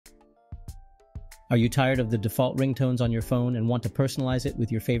Are you tired of the default ringtones on your phone and want to personalize it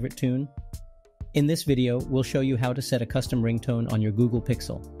with your favorite tune? In this video, we'll show you how to set a custom ringtone on your Google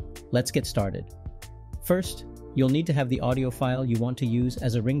Pixel. Let's get started. First, you'll need to have the audio file you want to use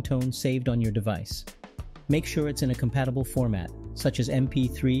as a ringtone saved on your device. Make sure it's in a compatible format, such as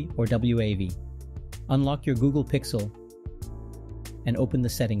MP3 or WAV. Unlock your Google Pixel and open the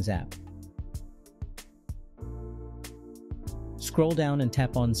Settings app. Scroll down and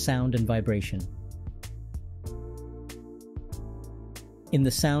tap on Sound and Vibration. In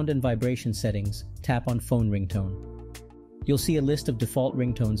the Sound and Vibration settings, tap on Phone Ringtone. You'll see a list of default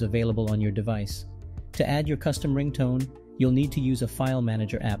ringtones available on your device. To add your custom ringtone, you'll need to use a File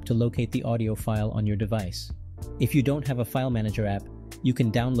Manager app to locate the audio file on your device. If you don't have a File Manager app, you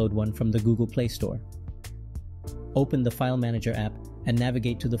can download one from the Google Play Store. Open the File Manager app and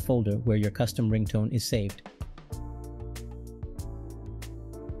navigate to the folder where your custom ringtone is saved.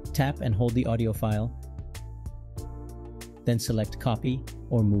 Tap and hold the audio file, then select Copy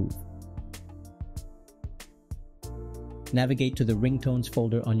or Move. Navigate to the Ringtones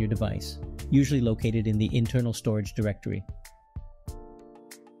folder on your device, usually located in the internal storage directory.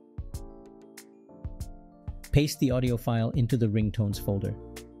 Paste the audio file into the Ringtones folder.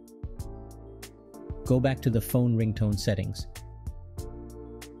 Go back to the Phone Ringtone settings.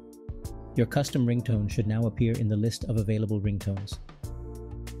 Your custom ringtone should now appear in the list of available ringtones.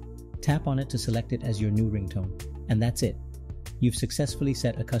 Tap on it to select it as your new ringtone, and that's it. You've successfully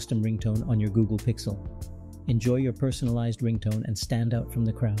set a custom ringtone on your Google Pixel. Enjoy your personalized ringtone and stand out from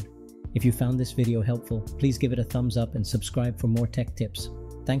the crowd. If you found this video helpful, please give it a thumbs up and subscribe for more tech tips.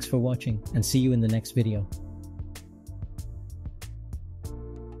 Thanks for watching, and see you in the next video.